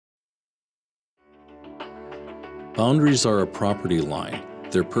Boundaries are a property line.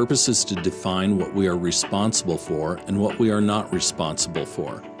 Their purpose is to define what we are responsible for and what we are not responsible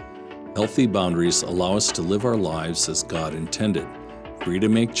for. Healthy boundaries allow us to live our lives as God intended, free to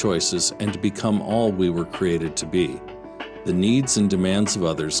make choices and to become all we were created to be. The needs and demands of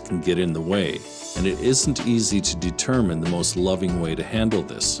others can get in the way, and it isn't easy to determine the most loving way to handle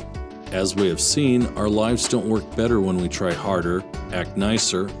this. As we have seen, our lives don't work better when we try harder, act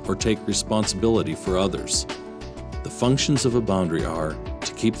nicer, or take responsibility for others. The functions of a boundary are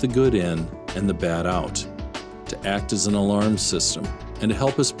to keep the good in and the bad out, to act as an alarm system, and to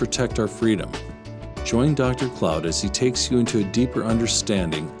help us protect our freedom. Join Dr. Cloud as he takes you into a deeper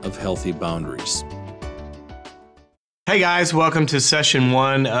understanding of healthy boundaries. Hey guys, welcome to session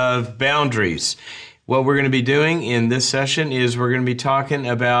 1 of Boundaries. What we're going to be doing in this session is we're going to be talking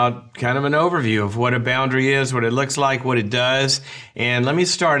about kind of an overview of what a boundary is, what it looks like, what it does. And let me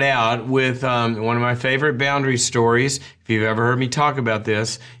start out with one of my favorite boundary stories. If you've ever heard me talk about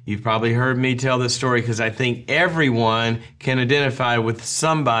this, you've probably heard me tell this story because I think everyone can identify with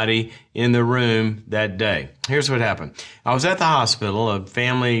somebody in the room that day. Here's what happened. I was at the hospital. A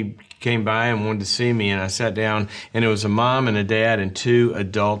family came by and wanted to see me, and I sat down, and it was a mom and a dad and 2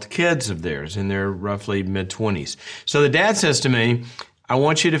 adult kids of theirs in their roughly mid-20s. So the dad says to me, "I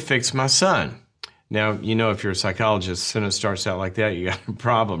want you to fix my son." Now, you know, if you're a psychologist, a sentence starts out like that, you got a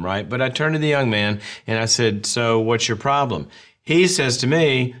problem, right? But I turned to the young man and I said, "So what's your problem?" He says to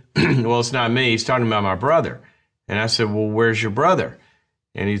me, "Well, it's not me. He's talking about my brother." And I said, "Well, where's your brother?"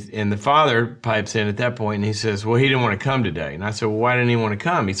 And the father pipes in at that point and he says, "Well, he didn't want to come today." And I said, "Well, why didn't he want to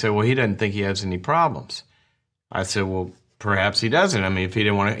come?" He said, "Well, he doesn't think he has any problems." I said, "Well, perhaps he doesn't. I mean, if he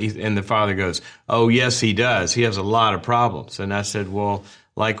didn't want to," and the father goes, "Oh, yes, he does. He has a lot of problems." And I said, "Well,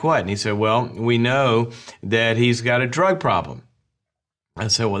 like what?" And he said, "Well, we know that he's got a drug problem." I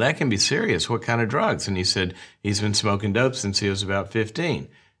said, "Well, that can be serious. What kind of drugs?" And he said, "He's been smoking dope since he was about 15.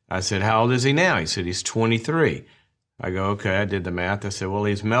 I said, "How old is he now?" He said, "He's 23. I go, "Okay," I did the math. I said, "Well,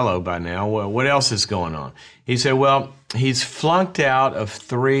 he's mellow by now. Well, what else is going on?" He said, "Well, he's flunked out of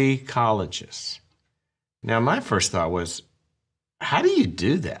 3 colleges. Now, my first thought was, how do you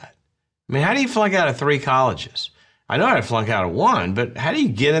do that? I mean, how do you flunk out of 3 colleges? I know how to flunk out of 1, but how do you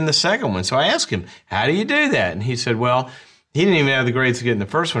get in the second one? So I asked him, "How do you do that?" And he said, "Well, he didn't even have the grades to get in the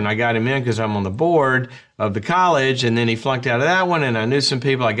first one. I got him in because I'm on the board of the college, and then he flunked out of that one, and I knew some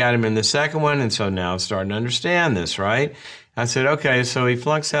people. I got him in the second one, and so now I'm starting to understand this, right?" I said, "Okay, so he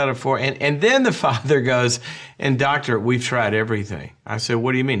flunks out of 4." And then the father goes, "And doctor, we've tried everything." I said,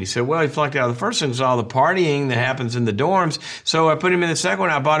 "What do you mean?" He said, "Well, he flunked out of the first one because all the partying that happens in the dorms. So I put him in the second one.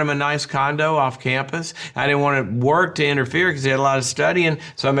 I bought him a nice condo off campus. I didn't want work to interfere because he had a lot of studying,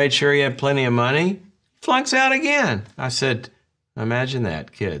 so I made sure he had plenty of money. Flunks out again." I said, "Imagine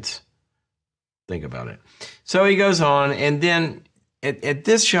that, kids. Think about it." So he goes on, and then at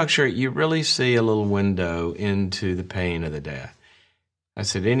this juncture, you really see a little window into the pain of the dad. I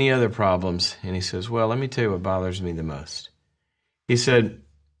said, "Any other problems?" And he says, "Well, let me tell you what bothers me the most." He said,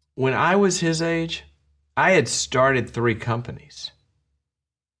 "When I was his age, I had started 3 companies.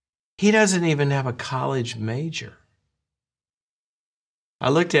 He doesn't even have a college major." I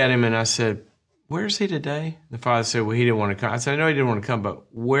looked at him and I said, "Where's he today?" The father said, "Well, he didn't want to come." I said, "I know he didn't want to come, but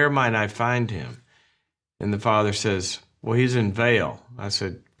where might I find him?" And the father says, "Well, he's in Vail." I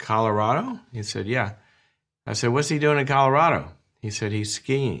said, "Colorado?" He said, "Yeah." I said, "What's he doing in Colorado?" He said, "He's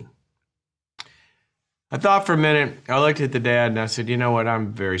skiing." I thought for a minute. I looked at the dad and I said, "You know what?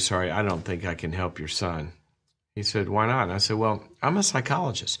 I'm very sorry. I don't think I can help your son." He said, "Why not?" And I said, "Well, I'm a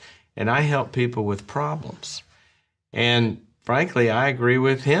psychologist and I help people with problems. And frankly, I agree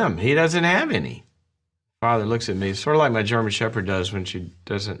with him. He doesn't have any." Father looks at me, sort of like my German Shepherd does when she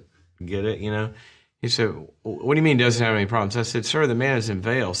doesn't get it, you know. He said, "What do you mean doesn't have any problems?" I said, "Sir, the man is in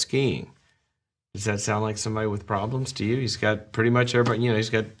Vail skiing. Does that sound like somebody with problems to you? He's got pretty much everybody, you know, he's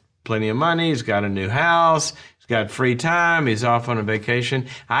got plenty of money, he's got a new house, he's got free time, he's off on a vacation.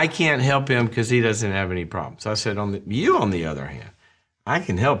 I can't help him because he doesn't have any problems." I said, on the other hand, I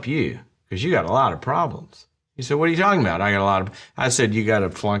can help you because you got a lot of problems." He said, "What are you talking about?" "I got a lot of," I said, "You got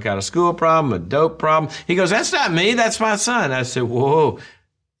a flunk out of school problem, a dope problem." He goes, "That's not me, that's my son." I said, "Whoa,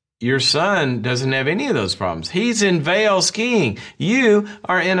 your son doesn't have any of those problems. He's in Vail skiing. You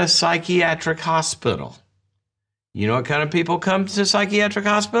are in a psychiatric hospital. You know what kind of people come to psychiatric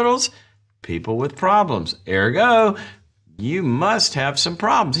hospitals? People with problems. Ergo, you must have some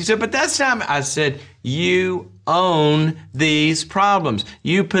problems." He said, "But that's not," I said, "You own these problems.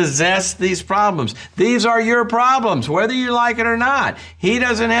 You possess these problems. These are your problems, whether you like it or not. He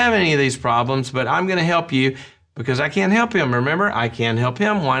doesn't have any of these problems, but I'm going to help you because I can't help him. Remember, I can't help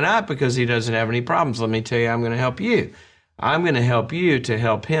him. Why not? Because he doesn't have any problems. Let me tell you, I'm going to help you. I'm going to help you to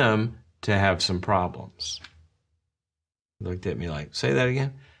help him to have some problems. He looked at me like, say that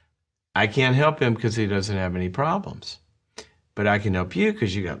again. I can't help him because he doesn't have any problems. But I can help you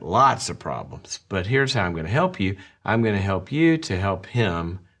because you got lots of problems. But here's how I'm going to help you. I'm going to help you to help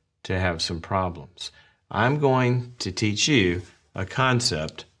him to have some problems. I'm going to teach you a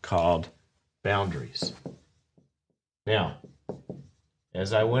concept called boundaries. Now,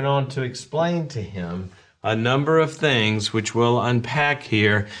 as I went on to explain to him a number of things which we'll unpack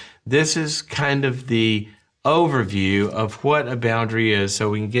here, this is kind of the overview of what a boundary is so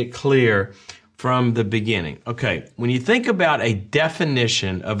we can get clear from the beginning. Okay, when you think about a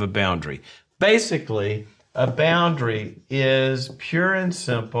definition of a boundary, basically a boundary is pure and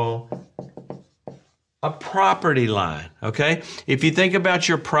simple a property line, okay? If you think about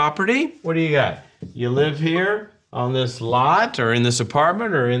your property, what do you got? You live here on this lot or in this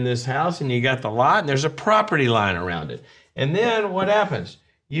apartment or in this house, and you got the lot and there's a property line around it. And then what happens?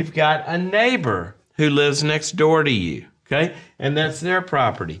 You've got a neighbor who lives next door to you, okay? And that's their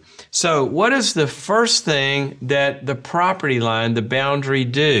property. So what is the first thing that the property line, the boundary,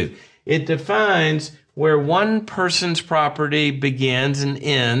 do? It defines where one person's property begins and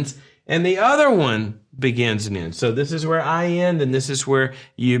ends, and the other one begins and ends. So this is where I end, and this is where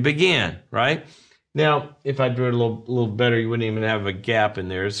you begin, right? Now, if I drew it a little better, you wouldn't even have a gap in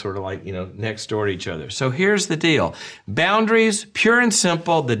there. It's sort of like, next door to each other. So here's the deal. Boundaries, pure and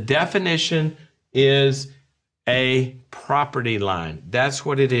simple, the definition is a property line. That's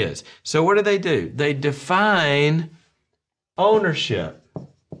what it is. So what do? They define ownership,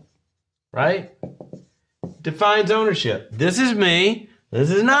 right? Defines ownership. This is me. This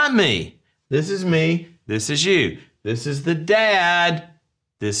is not me. This is me. This is you. This is the dad.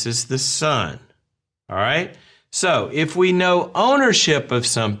 This is the son. All right? So if we know ownership of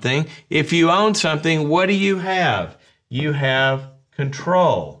something, if you own something, what do you have? You have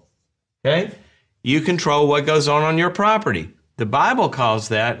control. Okay? You control what goes on your property. The Bible calls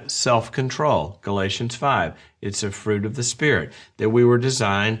that self-control, Galatians 5. It's a fruit of the Spirit, that we were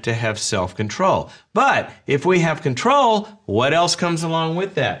designed to have self-control. But if we have control, what else comes along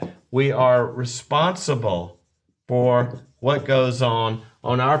with that? We are responsible for what goes on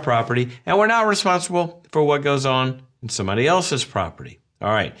our property, and we're not responsible for what goes on in somebody else's property. All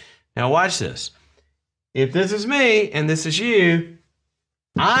right, now watch this. If this is me and this is you,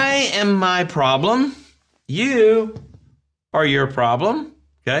 I am my problem. You are your problem,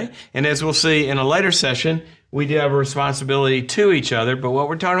 okay? And as we'll see in a later session, we do have a responsibility to each other, but what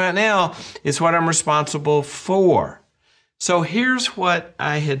we're talking about now is what I'm responsible for. So here's what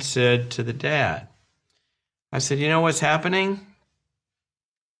I had said to the dad. I said, you know what's happening?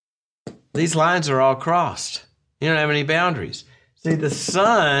 These lines are all crossed. You don't have any boundaries. See, the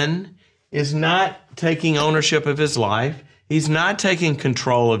son is not taking ownership of his life. He's not taking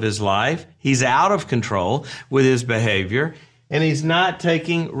control of his life. He's out of control with his behavior, and he's not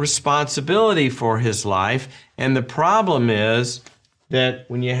taking responsibility for his life. And the problem is that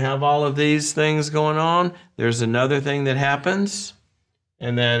when you have all of these things going on, there's another thing that happens,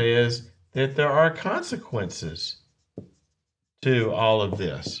 and that is that there are consequences to all of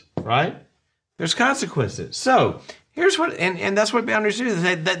this, right? There's consequences. So here's what, and that's what boundaries do.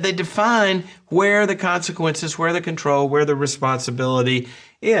 They define where the consequences, where the control, where the responsibility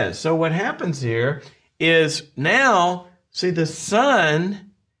is. So what happens here is now, see, the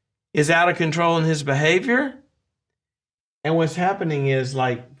son is out of control in his behavior. And what's happening is,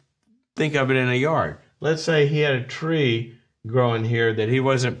 like, think of it in a yard. Let's say he had a tree growing here that he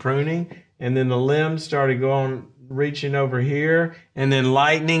wasn't pruning, and then the limbs started reaching over here, and then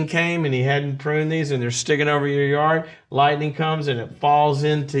lightning came and he hadn't pruned these and they're sticking over your yard. Lightning comes and it falls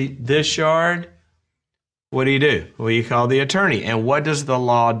into this yard. What do? Well, you call the attorney. And what does the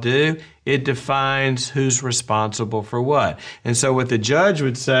law do? It defines who's responsible for what. And so what the judge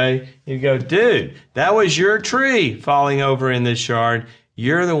would say, he'd go, dude, that was your tree falling over in this yard.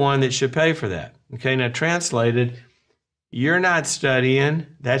 You're the one that should pay for that. Okay, now translated, you're not studying.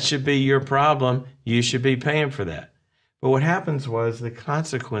 That should be your problem. You should be paying for that. But what happens was the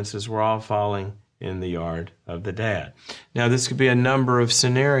consequences were all falling in the yard of the dad. Now, this could be a number of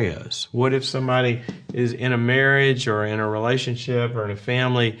scenarios. What if somebody is in a marriage or in a relationship or in a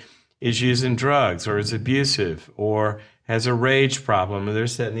family is using drugs or is abusive or has a rage problem or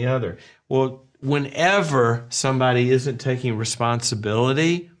this, that, and the other? Well, whenever somebody isn't taking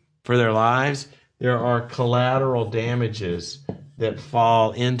responsibility for their lives, there are collateral damages that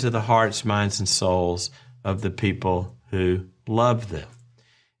fall into the hearts, minds, and souls of the people who love them.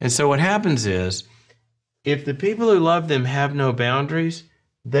 And so what happens is if the people who love them have no boundaries,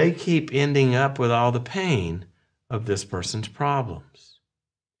 they keep ending up with all the pain of this person's problems.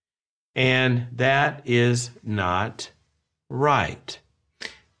 And that is not right.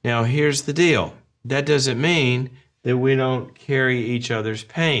 Now, here's the deal. That doesn't mean that we don't carry each other's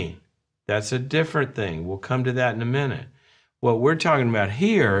pain. That's a different thing. We'll come to that in a minute. What we're talking about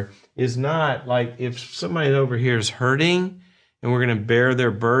here is not like if somebody over here is hurting and we're going to bear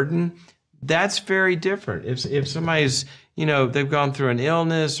their burden, that's very different. If somebody's, they've gone through an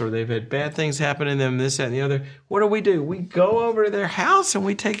illness or they've had bad things happen to them, this, that, and the other, what do? We go over to their house and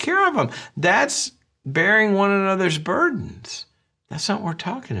we take care of them. That's bearing one another's burdens. That's not what we're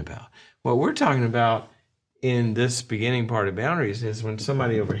talking about. What we're talking about in this beginning part of boundaries is when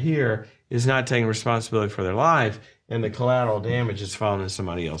somebody over here is not taking responsibility for their life and the collateral damage is falling in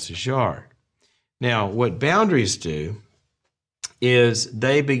somebody else's yard. Now, what boundaries do is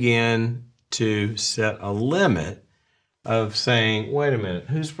they begin to set a limit of saying, wait a minute,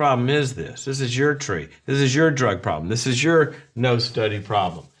 whose problem is this? This is your tree. This is your drug problem. This is your no study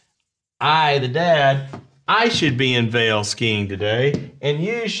problem. I, the dad, I should be in Vail skiing today, and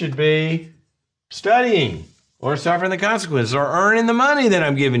you should be studying or suffering the consequences or earning the money that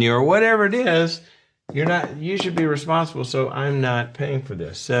I'm giving you or whatever it is. You should be responsible, so I'm not paying for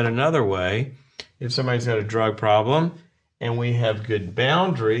this. Said another way, if somebody's got a drug problem and we have good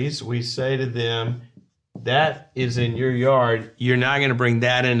boundaries, we say to them, that is in your yard. You're not going to bring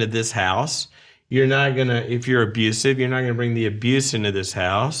that into this house. You're not going to, if you're abusive, you're not going to bring the abuse into this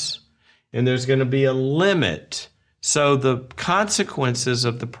house. And there's going to be a limit. So the consequences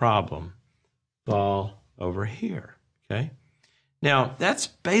of the problem fall over here, okay? Now, that's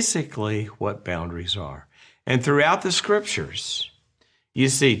basically what boundaries are. And throughout the scriptures, you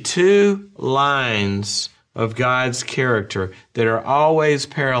see two lines of God's character that are always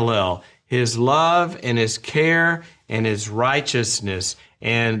parallel: His love and His care and His righteousness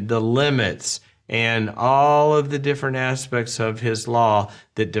and the limits and all of the different aspects of His law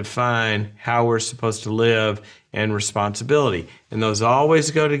that define how we're supposed to live and responsibility. And those always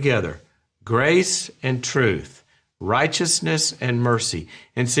go together: grace and truth, righteousness and mercy.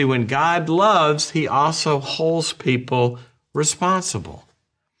 And see, when God loves, He also holds people responsible.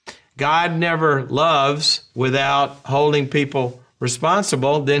 God never loves without holding people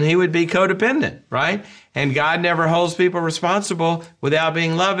responsible, then He would be codependent, right? And God never holds people responsible without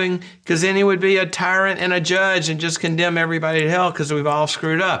being loving, because then He would be a tyrant and a judge and just condemn everybody to hell because we've all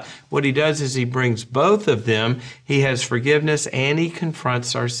screwed up. What He does is He brings both of them. He has forgiveness and He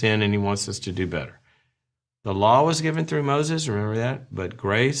confronts our sin, and He wants us to do better. The law was given through Moses, remember that? But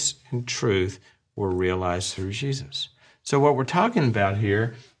grace and truth were realized through Jesus. So what we're talking about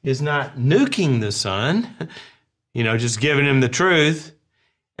here is not nuking the Son, just giving Him the truth.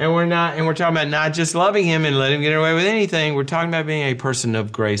 And we're talking about not just loving Him and letting Him get away with anything. We're talking about being a person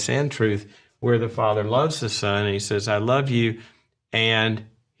of grace and truth, where the Father loves the Son and He says, I love you, and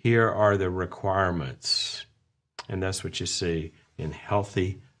here are the requirements. And that's what you see in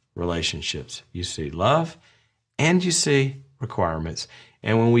healthy relationships. You see love and you see requirements.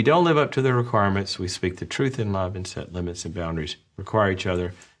 And when we don't live up to the requirements, we speak the truth in love and set limits and boundaries, require each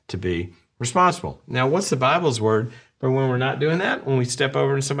other to be responsible. Now, what's the Bible's word for when we're not doing that? When we step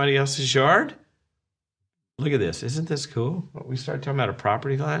over in somebody else's yard? Look at this. Isn't this cool? We start talking about a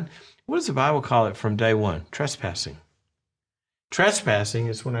property line. What does the Bible call it from day one? Trespassing. Trespassing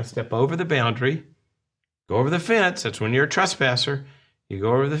is when I step over the boundary, go over the fence. That's when you're a trespasser. You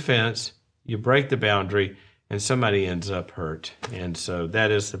go over the fence, you break the boundary, and somebody ends up hurt. And so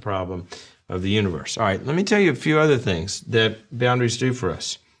that is the problem of the universe. All right, let me tell you a few other things that boundaries do for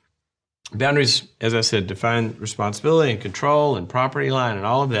us. Boundaries, as I said, define responsibility and control and property line and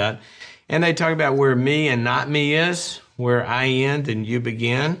all of that. And they talk about where me and not me is, where I end and you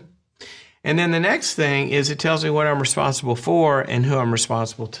begin. And then the next thing is it tells me what I'm responsible for and who I'm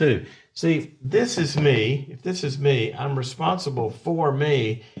responsible to. See, this is me. If this is me, I'm responsible for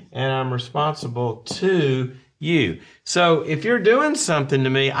me and I'm responsible to you. So if you're doing something to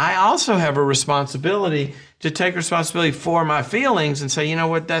me, I also have a responsibility to take responsibility for my feelings and say, you know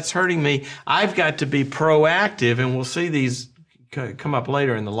what, that's hurting me. I've got to be proactive, and we'll see these come up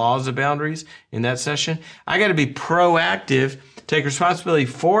later in the laws of boundaries in that session. I got to be proactive, take responsibility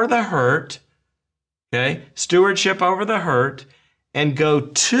for the hurt, okay, stewardship over the hurt, and go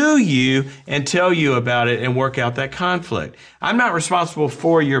to you and tell you about it and work out that conflict. I'm not responsible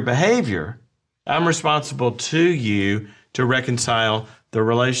for your behavior. I'm responsible to you to reconcile the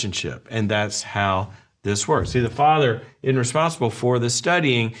relationship. And that's how this works. See, the Father isn't responsible for the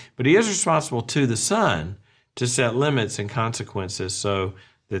studying, but He is responsible to the Son to set limits and consequences so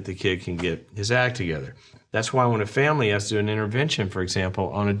that the kid can get his act together. That's why when a family has to do an intervention, for example,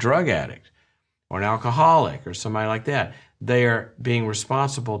 on a drug addict or an alcoholic or somebody like that, they are being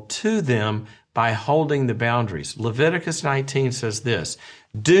responsible to them by holding the boundaries. Leviticus 19 says this,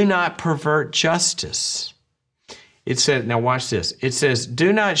 do not pervert justice. It says, now watch this. It says,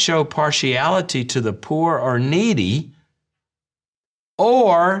 do not show partiality to the poor or needy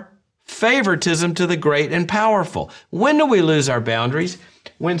or favoritism to the great and powerful. When do we lose our boundaries?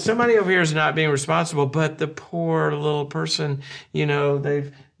 When somebody over here is not being responsible, but the poor little person,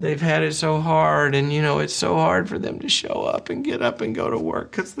 they've had it so hard, and it's so hard for them to show up and get up and go to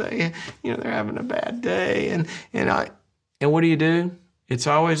work because they're having a bad day, and what do? It's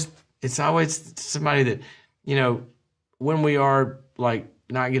always somebody that, when we are like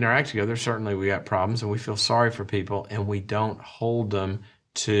not getting our act together, certainly we got problems and we feel sorry for people and we don't hold them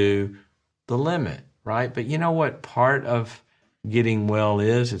to the limit, right? But you know what part of getting well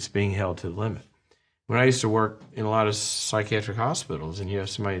is? It's being held to the limit. When I used to work in a lot of psychiatric hospitals and you have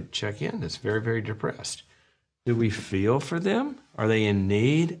somebody check in that's very, very depressed, do we feel for them? Are they in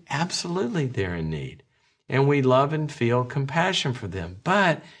need? Absolutely, they're in need. And we love and feel compassion for them.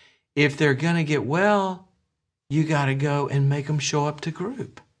 But if they're going to get well, you got to go and make them show up to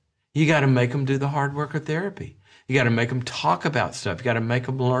group. You got to make them do the hard work of therapy. You got to make them talk about stuff. You got to make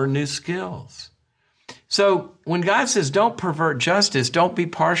them learn new skills. So when God says don't pervert justice, don't be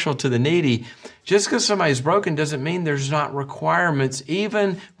partial to the needy, just because somebody's broken doesn't mean there's not requirements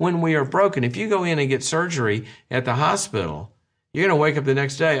even when we are broken. If you go in and get surgery at the hospital, you're going to wake up the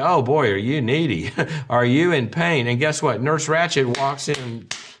next day, oh boy, are you needy? Are you in pain? And guess what? Nurse Ratched walks in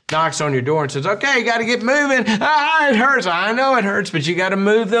and knocks on your door and says, okay, you got to get moving. It hurts. I know it hurts, but you got to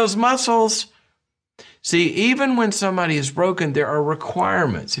move those muscles. See, even when somebody is broken, there are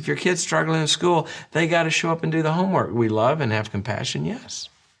requirements. If your kid's struggling in school, they got to show up and do the homework. We love and have compassion, yes.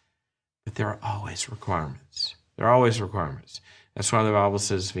 But there are always requirements. There are always requirements. That's why the Bible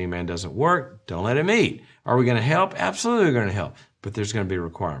says if any man doesn't work, don't let him eat. Are we going to help? Absolutely we're going to help. But there's going to be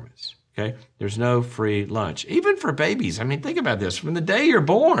requirements. Okay? There's no free lunch. Even for babies. I mean, think about this. From the day you're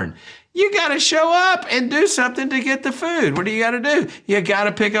born, you got to show up and do something to get the food. What do you got to do? You got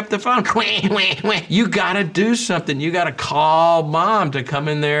to pick up the phone. You got to do something. You got to call mom to come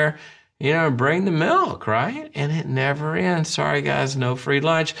in there, and bring the milk, right? And it never ends. Sorry, guys, no free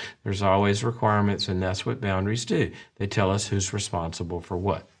lunch. There's always requirements, and that's what boundaries do. They tell us who's responsible for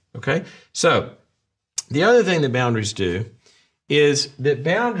what. Okay? So the other thing that boundaries do is that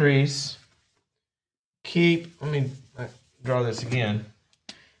boundaries keep, let me draw this again.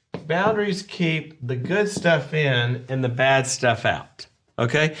 Boundaries keep the good stuff in and the bad stuff out.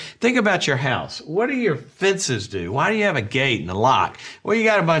 Okay? Think about your house. What do your fences do? Why do you have a gate and a lock? Well, you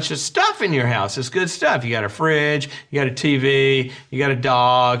got a bunch of stuff in your house. It's good stuff. You got a fridge, you got a TV, you got a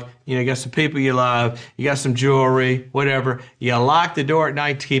dog, you got some people you love, you got some jewelry, whatever. You lock the door at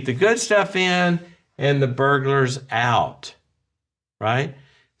night to keep the good stuff in and the burglars out. Right?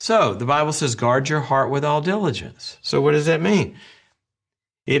 So the Bible says, guard your heart with all diligence. So what does that mean?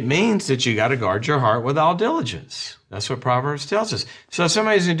 It means that you got to guard your heart with all diligence. That's what Proverbs tells us. So if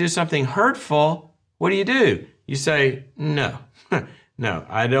somebody's going to do something hurtful, what do? You say, no, no,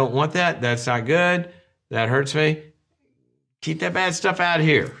 I don't want that. That's not good. That hurts me. Keep that bad stuff out of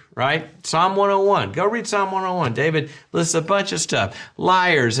here, right? Psalm 101. Go read Psalm 101. David lists a bunch of stuff.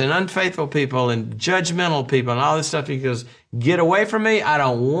 Liars and unfaithful people and judgmental people and all this stuff. He goes, get away from me. I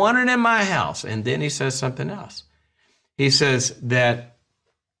don't want it in my house. And then he says something else. He says that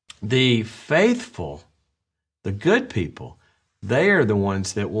the faithful, the good people, they are the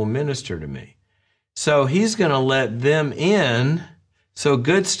ones that will minister to me. So he's going to let them in so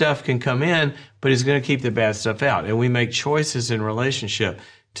good stuff can come in, but he's going to keep the bad stuff out. And we make choices in relationship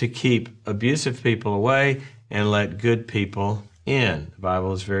to keep abusive people away and let good people in. The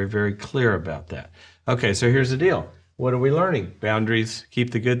Bible is very, very clear about that. Okay, so here's the deal. What are we learning? Boundaries keep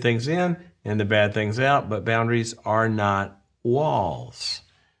the good things in and the bad things out, but boundaries are not walls.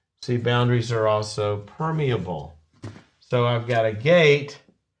 See, boundaries are also permeable. So I've got a gate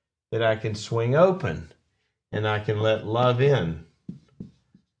that I can swing open and I can let love in.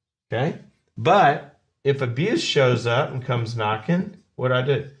 Okay? But if abuse shows up and comes knocking, what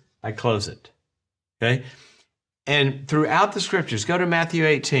do? I close it. Okay? And throughout the scriptures, go to Matthew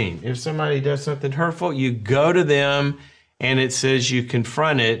 18. If somebody does something hurtful, you go to them and it says you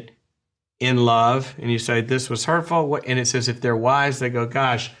confront it in love and you say, this was hurtful. And it says if they're wise, they go,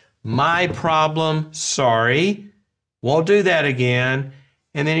 gosh, my problem, sorry, won't do that again.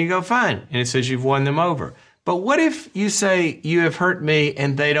 And then you go, fine. And it says you've won them over. But what if you say you have hurt me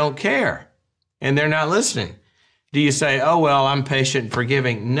and they don't care and they're not listening? Do you say, oh, well, I'm patient and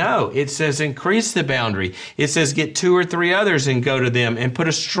forgiving? No, it says increase the boundary. It says get 2 or 3 others and go to them and put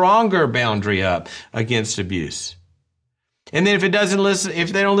a stronger boundary up against abuse. And then if they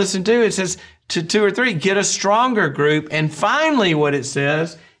don't listen to it says to 2 or 3, get a stronger group. And finally, what it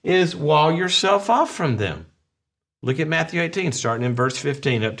says is wall yourself off from them. Look at Matthew 18, starting in verse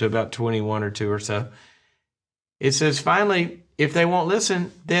 15 up to about 21 or 2 or so. It says, finally, if they won't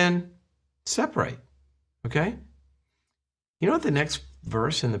listen, then separate. Okay? You know what the next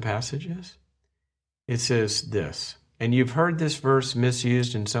verse in the passage is? It says this, and you've heard this verse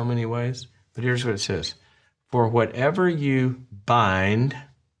misused in so many ways, but here's what it says. For whatever you bind,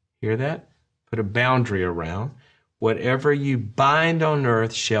 hear that? Put a boundary around. Whatever you bind on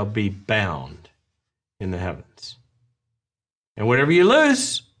earth shall be bound in the heavens. And whatever you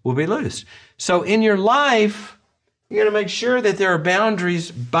loose will be loosed. So in your life, you're going to make sure that there are boundaries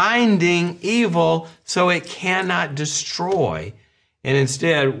binding evil so it cannot destroy. And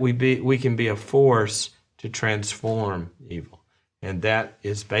instead, we can be a force to transform evil. And that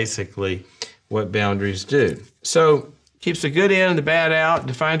is basically what boundaries do. So keeps the good in and the bad out,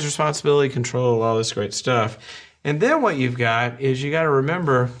 defines responsibility, control, all this great stuff. And then what you've got is you got to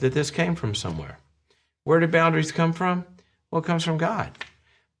remember that this came from somewhere. Where did boundaries come from? Well, it comes from God.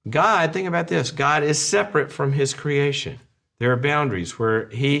 God, think about this, God is separate from his creation. There are boundaries where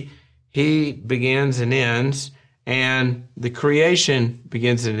he begins and ends, and the creation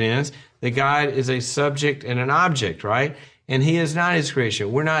begins and ends. That God is a subject and an object, right? And he is not his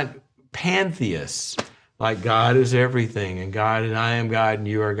creation. We're not pantheists, like God is everything, and I am God, and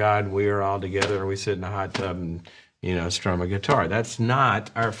you are God, and we are all together, and we sit in a hot tub and strum a guitar. That's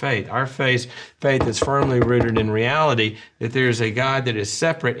not our faith. Our faith is firmly rooted in reality that there is a God that is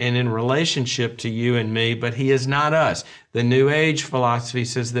separate and in relationship to you and me, but he is not us. The New Age philosophy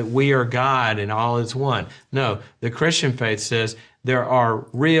says that we are God and all is one. No, the Christian faith says there are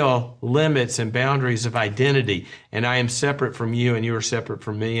real limits and boundaries of identity, and I am separate from you, and you are separate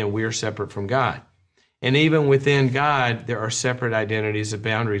from me, and we are separate from God. And even within God, there are separate identities and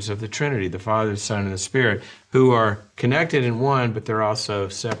boundaries of the Trinity, the Father, the Son, and the Spirit, who are connected in one, but they're also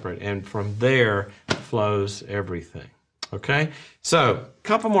separate. And from there flows everything. Okay? So, a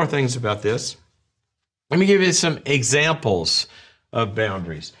couple more things about this. Let me give you some examples of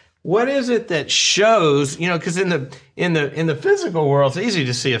boundaries. What is it that shows, because in the physical world, it's easy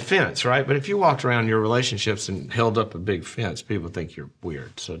to see a fence, right? But if you walked around your relationships and held up a big fence, people think you're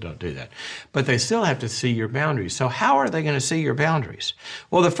weird, so don't do that. But they still have to see your boundaries. So how are they going to see your boundaries?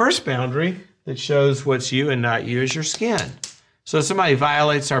 Well, the first boundary that shows what's you and not you is your skin. So if somebody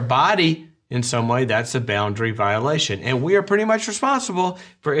violates our body in some way, that's a boundary violation. And we are pretty much responsible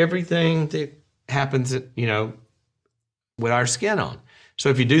for everything that happens, with our skin on. So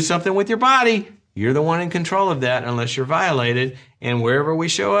if you do something with your body, you're the one in control of that unless you're violated. And wherever we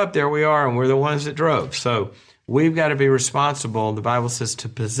show up, there we are, and we're the ones that drove. So we've got to be responsible. The Bible says to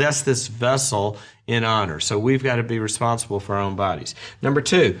possess this vessel in honor. So we've got to be responsible for our own bodies. Number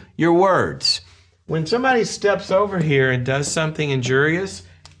 2, your words. When somebody steps over here and does something injurious,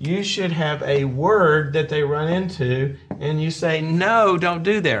 you should have a word that they run into and you say, no, don't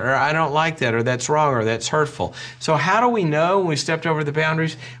do that, or I don't like that, or that's wrong, or that's hurtful. So how do we know when we stepped over the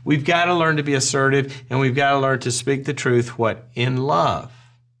boundaries? We've got to learn to be assertive, and we've got to learn to speak the truth, in love.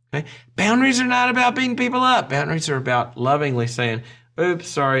 Okay? Boundaries are not about beating people up. Boundaries are about lovingly saying, oops,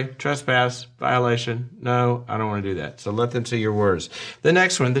 sorry, trespass, violation. No, I don't want to do that. So let them see your words. The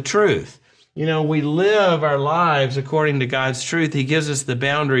next one, the truth. We live our lives according to God's truth. He gives us the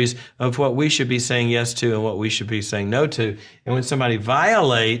boundaries of what we should be saying yes to and what we should be saying no to. And when somebody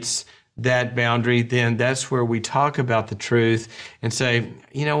violates that boundary, then that's where we talk about the truth and say,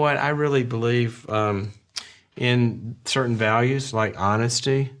 you know what, I really believe in certain values like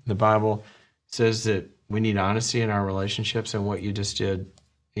honesty. The Bible says that we need honesty in our relationships, and what you just did,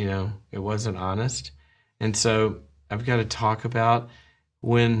 it wasn't honest. And so I've got to talk about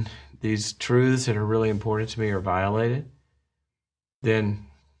when these truths that are really important to me are violated, then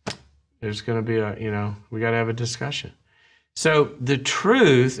there's going to be we got to have a discussion. So the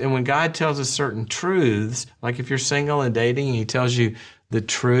truth, and when God tells us certain truths, like if you're single and dating and he tells you the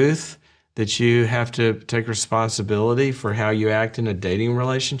truth that you have to take responsibility for how you act in a dating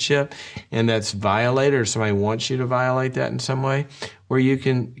relationship, and that's violated, or somebody wants you to violate that in some way, where you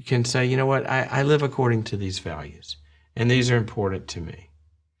can say, you know what, I live according to these values, and these are important to me.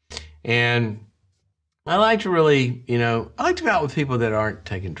 And I like to really, I like to go out with people that aren't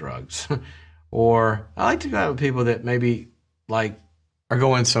taking drugs. Or I like to go out with people that maybe are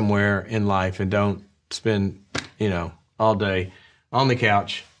going somewhere in life and don't spend, all day on the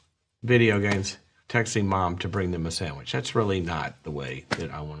couch, video games, texting mom to bring them a sandwich. That's really not the way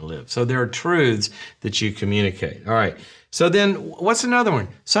that I want to live. So there are truths that you communicate. All right. So then what's another one?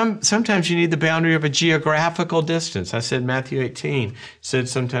 Sometimes you need the boundary of a geographical distance. I said Matthew 18 said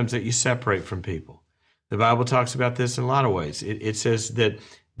sometimes that you separate from people. The Bible talks about this in a lot of ways. It says that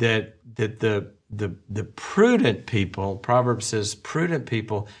the prudent people, Proverbs says, prudent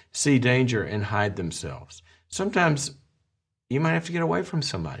people see danger and hide themselves. Sometimes you might have to get away from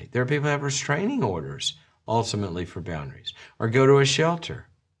somebody. There are people that have restraining orders ultimately for boundaries, or go to a shelter,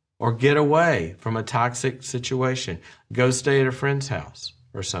 or get away from a toxic situation. Go stay at a friend's house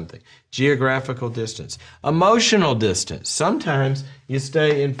or something. Geographical distance. Emotional distance. Sometimes you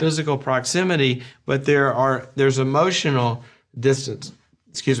stay in physical proximity, but there's emotional distance.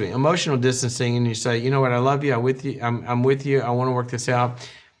 Emotional distancing, and you say, you know what, I love you, I'm with you, I want to work this out.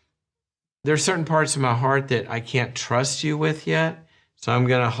 There's certain parts of my heart that I can't trust you with yet, so I'm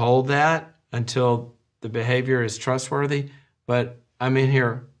going to hold that until the behavior is trustworthy, but I'm in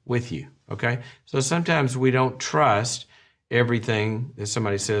here with you, okay? So sometimes we don't trust everything that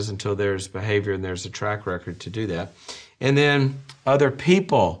somebody says until there's behavior and there's a track record to do that. And then other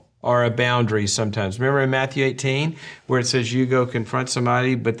people are a boundary sometimes. Remember in Matthew 18 where it says you go confront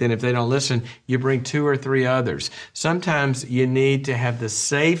somebody, but then if they don't listen, you bring 2 or 3 others. Sometimes you need to have the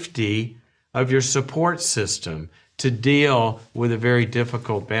safety of your support system to deal with a very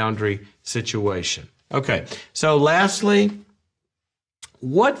difficult boundary situation. Okay, so lastly,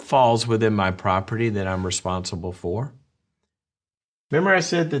 what falls within my property that I'm responsible for? Remember I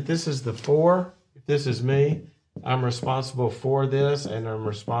said that this is the 4, if this is me, I'm responsible for this and I'm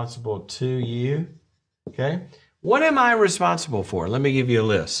responsible to you, okay? What am I responsible for? Let me give you a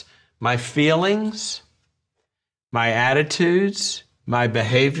list. My feelings, my attitudes, my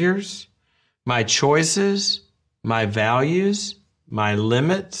behaviors, my choices, my values, my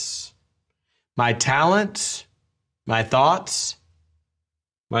limits, my talents, my thoughts,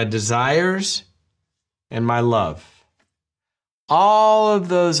 my desires, and my love. All of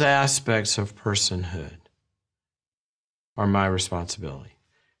those aspects of personhood are my responsibility.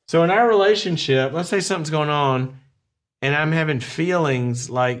 So in our relationship, let's say something's going on and I'm having feelings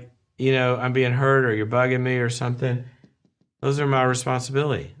like, I'm being hurt or you're bugging me or something. Those are my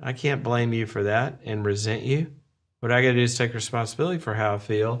responsibility. I can't blame you for that and resent you. What I got to do is take responsibility for how I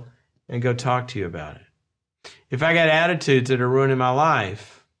feel and go talk to you about it. If I got attitudes that are ruining my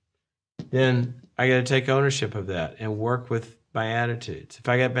life, then I got to take ownership of that and work with my attitudes. If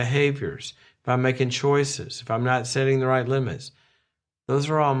I got behaviors, if I'm making choices, if I'm not setting the right limits, those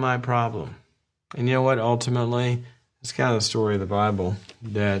are all my problem. And you know what? Ultimately, it's kind of the story of the Bible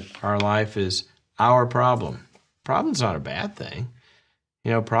that our life is our problem. Problem's not a bad thing.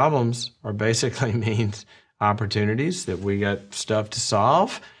 Problems are basically means opportunities that we got stuff to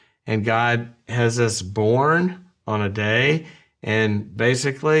solve, and God has us born on a day, and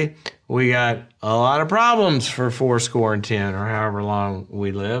basically we got a lot of problems for 80 or however long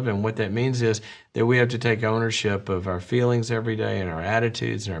we live. And what that means is that we have to take ownership of our feelings every day and our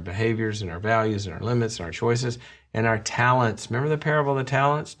attitudes and our behaviors and our values and our limits and our choices and our talents. Remember the parable of the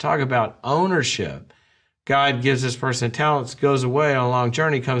talents? Talk about ownership. God gives this person talents, goes away on a long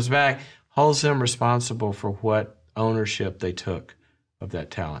journey, comes back, holds them responsible for what ownership they took of that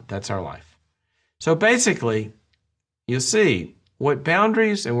talent. That's our life. So basically, you'll see what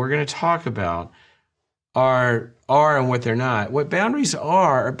boundaries, and we're going to talk about, are and what they're not. What boundaries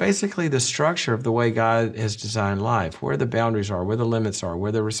are basically the structure of the way God has designed life, where the boundaries are, where the limits are,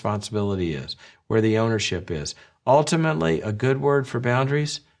 where the responsibility is, where the ownership is. Ultimately, a good word for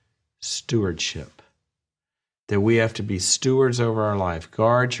boundaries, stewardship. That we have to be stewards over our life.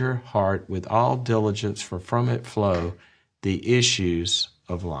 Guard your heart with all diligence, for from it flow the issues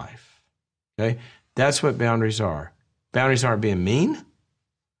of life. Okay? That's what boundaries are. Boundaries aren't being mean.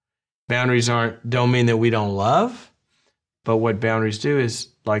 Boundaries don't mean that we don't love. But what boundaries do is,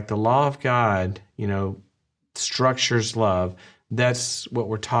 like the law of God, structures love. That's what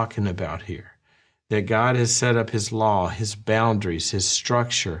we're talking about here. That God has set up his law, his boundaries, his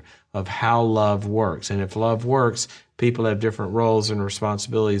structure of how love works. And if love works, people have different roles and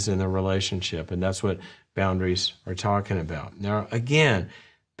responsibilities in their relationship. And that's what boundaries are talking about. Now, again,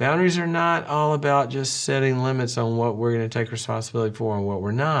 boundaries are not all about just setting limits on what we're going to take responsibility for and what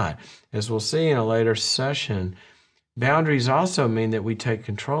we're not. As we'll see in a later session, boundaries also mean that we take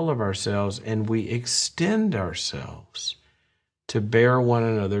control of ourselves and we extend ourselves to bear one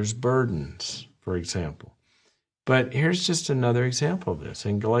another's burdens, for example. But here's just another example of this.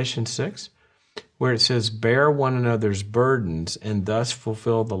 In Galatians 6, where it says, bear one another's burdens and thus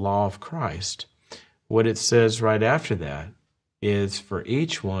fulfill the law of Christ. What it says right after that is for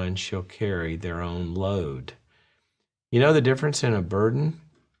each one shall carry their own load. You know the difference in a burden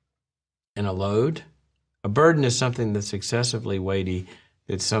and a load? A burden is something that's excessively weighty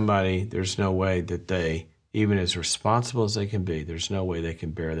that there's no way that they, even as responsible as they can be, there's no way they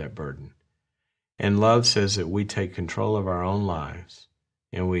can bear that burden. And love says that we take control of our own lives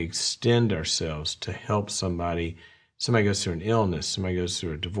and we extend ourselves to help somebody. Somebody goes through an illness, somebody goes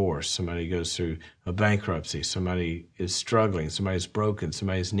through a divorce, somebody goes through a bankruptcy, somebody is struggling, somebody's broken,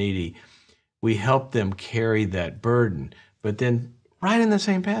 somebody's needy. We help them carry that burden. But then right in the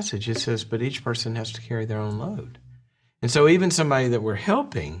same passage, it says, but each person has to carry their own load. And so even somebody that we're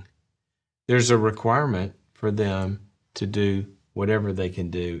helping, there's a requirement for them to do whatever they can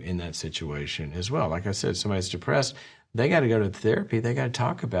do in that situation as well. Like I said, somebody's depressed, they got to go to therapy, they got to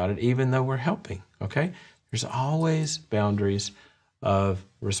talk about it, even though we're helping, okay? There's always boundaries of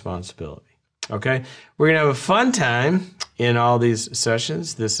responsibility. Okay, we're going to have a fun time in all these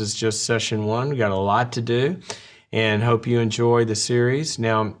sessions. This is just session 1. We've got a lot to do and hope you enjoy the series.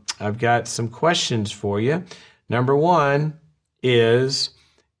 Now, I've got some questions for you. Number 1 is,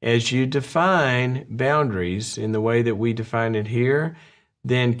 as you define boundaries in the way that we define it here,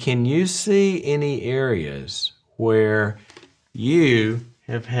 then can you see any areas where you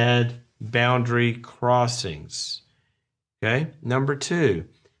have had boundary crossings? Okay, number 2.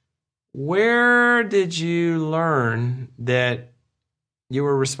 Where did you learn that you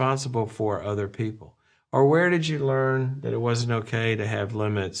were responsible for other people? Or where did you learn that it wasn't okay to have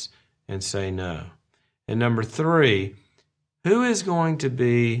limits and say no? And number 3, who is going to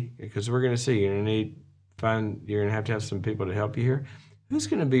be, because we're going to see, you're going to have some people to help you here. Who's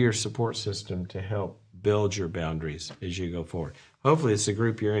going to be your support system to help build your boundaries as you go forward? Hopefully it's the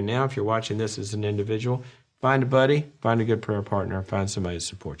group you're in now. If you're watching this as an individual, find a buddy, find a good prayer partner, find somebody to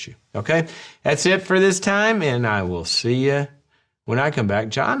support you. Okay? That's it for this time, and I will see you when I come back.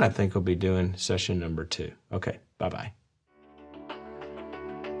 John, I think, will be doing session number 2. Okay, bye-bye.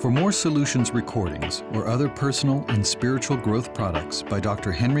 For more Solutions recordings or other personal and spiritual growth products by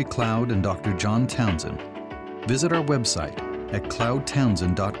Dr. Henry Cloud and Dr. John Townsend, visit our website at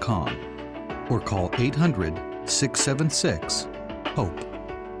cloudtownsend.com or call 800-676-HOPE.